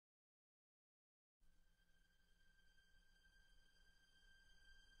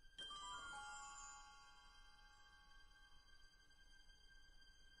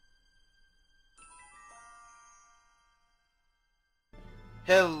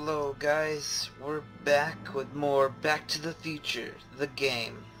Hello guys, we're back with more Back to the Future, the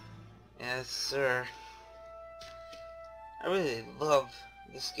game. Yes sir. I really love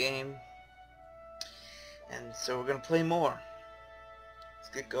this game. And so we're gonna play more.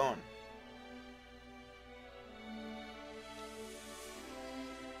 Let's get going.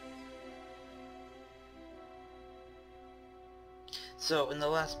 So in the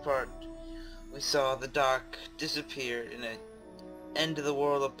last part, we saw the dock disappear in a end of the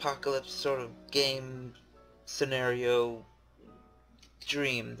world apocalypse sort of game scenario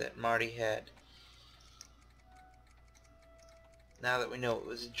dream that Marty had. Now that we know it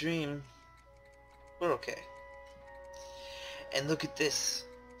was a dream, we're okay. And look at this,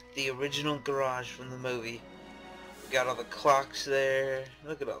 the original garage from the movie. We got all the clocks there.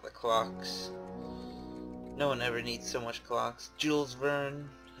 Look at all the clocks. No one ever needs so much clocks. Jules Verne,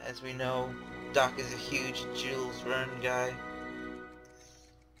 as we know, Doc is a huge Jules Verne guy.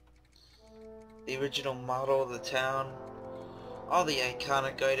 The original model of the town. All the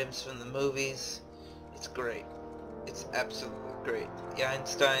iconic items from the movies. It's great. It's absolutely great. The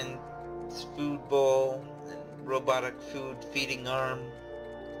Einstein's food bowl and robotic food feeding arm.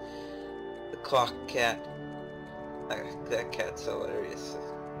 The clock cat. That cat's hilarious.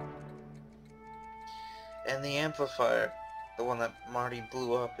 And the amplifier. The one that Marty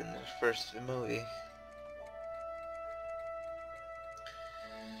blew up in the first movie.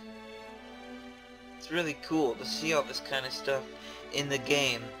 It's really cool to see all this kind of stuff in the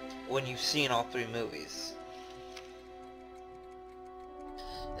game when you've seen all three movies.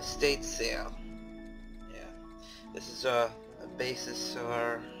 Estate sale. Yeah. This is a basis of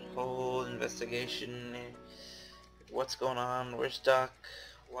our whole investigation. What's going on? Where's Doc?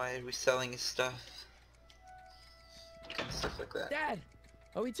 Why are we selling his stuff? Kind of stuff like that. Dad!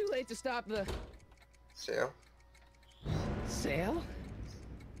 Are we too late to stop the Sale? sale?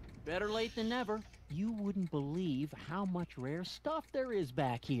 Better late than never. You wouldn't believe how much rare stuff there is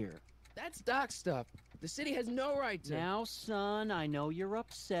back here. That's Doc stuff. The city has no right to. Now, son, I know you're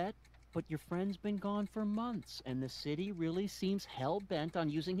upset, but your friend's been gone for months, and the city really seems hell-bent on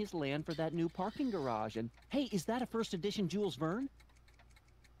using his land for that new parking garage. And, hey, is that a first edition Jules Verne?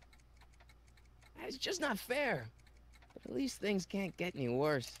 It's just not fair. But at least things can't get any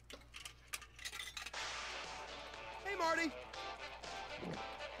worse. Hey, Marty!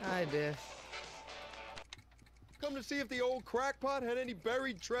 Hi, Biff. Come to see if the old crackpot had any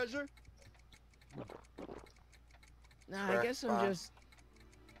buried treasure? Nah, I guess I'm Crackpot. just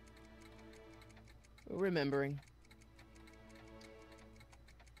remembering.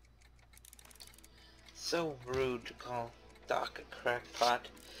 So rude to call Doc a crackpot.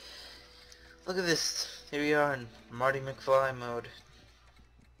 Look at this. Here we are in Marty McFly mode.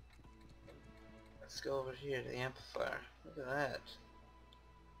 Let's go over here to the amplifier. Look at that.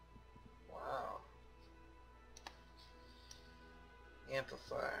 Wow.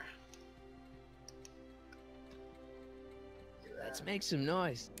 Amplifier. Look at that. Let's make some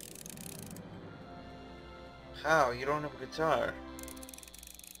noise. How? You don't have a guitar.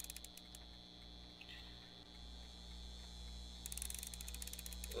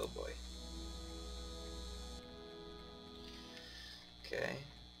 Oh boy. Okay.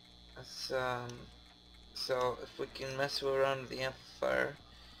 Let's so if we can mess around with the amplifier,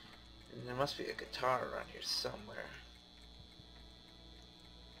 then there must be a guitar around here somewhere.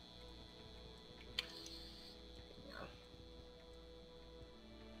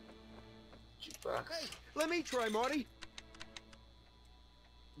 Jukebox. Hey, let me try, Marty.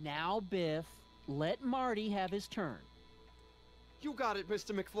 Now, Biff, let Marty have his turn. You got it,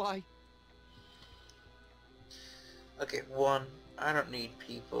 Mr. McFly. Okay, one, I don't need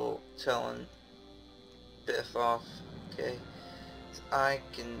people telling Biff off, okay? I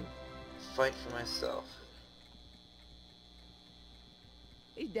can fight for myself.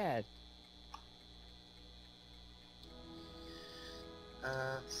 Hey, Dad.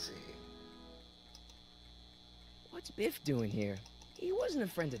 Let's see. What's Biff doing here? He wasn't a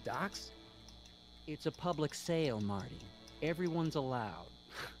friend of Doc's. It's a public sale, Marty. Everyone's allowed.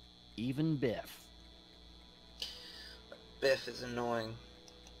 Even Biff. Biff is annoying.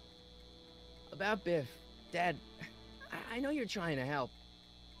 About Biff, Dad, I know you're trying to help.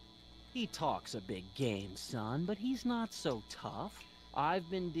 He talks a big game, son, but he's not so tough. I've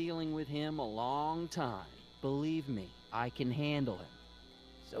been dealing with him a long time. Believe me, I can handle him.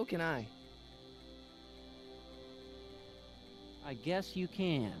 So can I. I guess you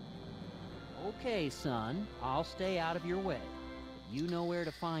can. Okay, son, I'll stay out of your way. You know where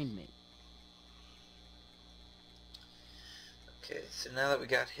to find me. Okay, so now that we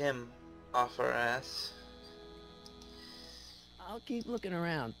got him off our ass, I'll keep looking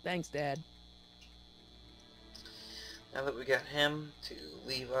around. Thanks, Dad. Now that we got him to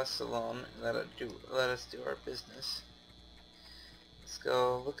leave us alone and let us do our business, let's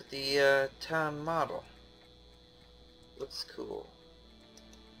go look at the town model. Looks cool.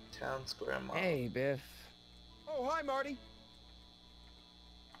 Town square model. Hey, Biff. Oh, hi, Marty.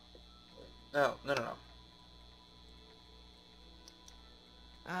 No.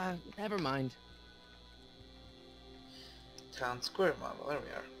 Never mind. Town square model. There we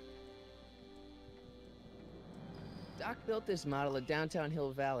are. Doc built this model at downtown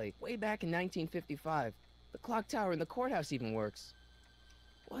Hill Valley way back in 1955. The clock tower in the courthouse even works.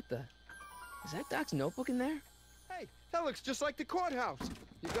 What the? Is that Doc's notebook in there? Hey, that looks just like the courthouse.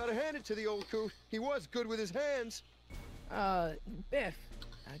 You gotta hand it to the old coot. He was good with his hands. Biff,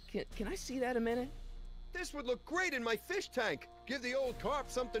 can I see that a minute? This would look great in my fish tank. Give the old carp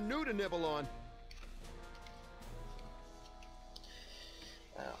something new to nibble on.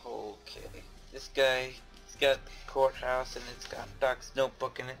 Okay. This guy, he's got the courthouse and it's got Doc's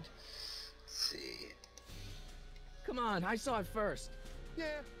notebook in it. Let's see. Come on, I saw it first.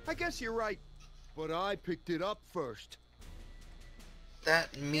 Yeah, I guess you're right. But I picked it up first.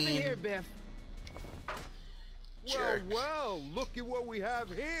 That Give mean it here, Biff. jerk. Well, look at what we have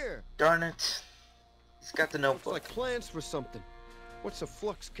here. Darn it. He's got the Looks notebook. like plans for something. What's a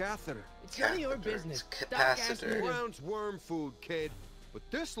flux catheter? It's none of your Catheter, business. it's Doc asked me capacitor. to... Brown's worm food, kid. But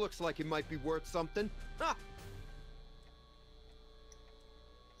this looks like it might be worth something. Ha!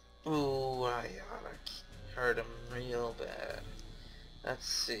 Ooh, I oughta hurt him real bad. Let's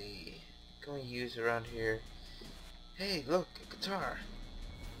see. What can we use around here? Hey, look, a guitar.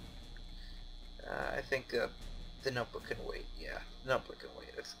 I think the notebook can wait. Yeah, the notebook can wait.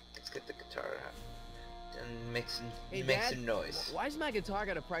 Let's get the guitar out and make Hey, some Dad, noise. why's my guitar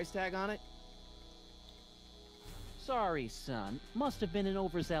got a price tag on it? Sorry, son. Must have been an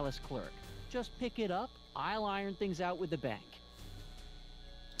overzealous clerk. Just pick it up. I'll iron things out with the bank.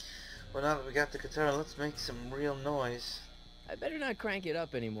 Well, now that we got the guitar, let's make some real noise. I better not crank it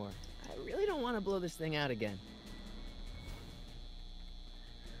up anymore. I really don't want to blow this thing out again.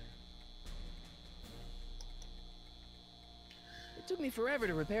 It took me forever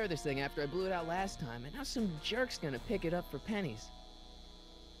to repair this thing after I blew it out last time, and now some jerk's gonna pick it up for pennies.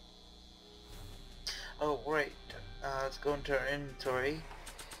 Oh, right. Let's go into our inventory,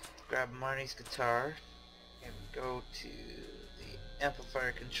 grab Marnie's guitar, and go to the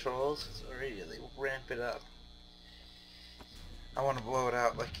amplifier controls. So really ramp it up. I want to blow it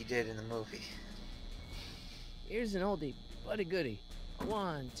out like he did in the movie. Here's an oldie, but a goodie.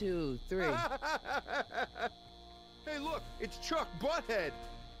 1, 2, 3. Hey, look, it's Chuck Butthead.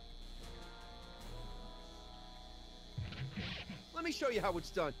 Let me show you how it's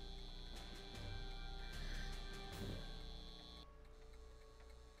done.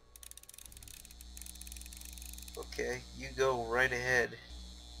 Okay, you go right ahead.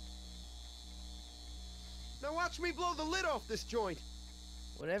 Now watch me blow the lid off this joint.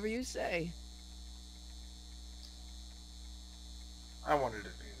 Whatever you say. I wanted to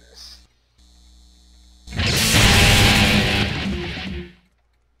do this.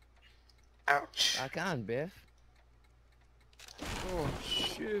 Ouch. Rock on, Biff. Oh,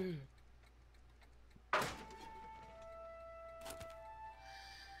 shit.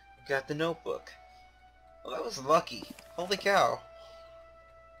 Got the notebook. Well, that was lucky. Holy cow.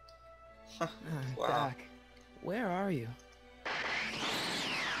 Wow. Doc, where are you?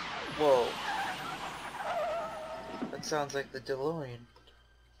 Whoa. That sounds like the DeLorean.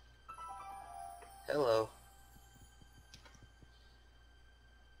 Hello.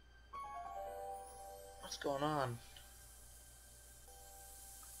 What's going on?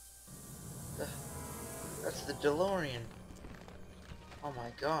 That's the DeLorean. Oh my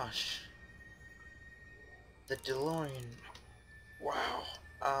gosh. The DeLorean. Wow.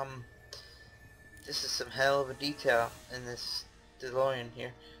 This is some hell of a detail in this DeLorean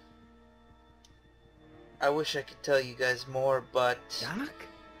here. I wish I could tell you guys more, but Doc?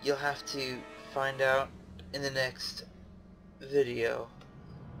 you'll have to find out in the next video.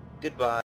 Goodbye.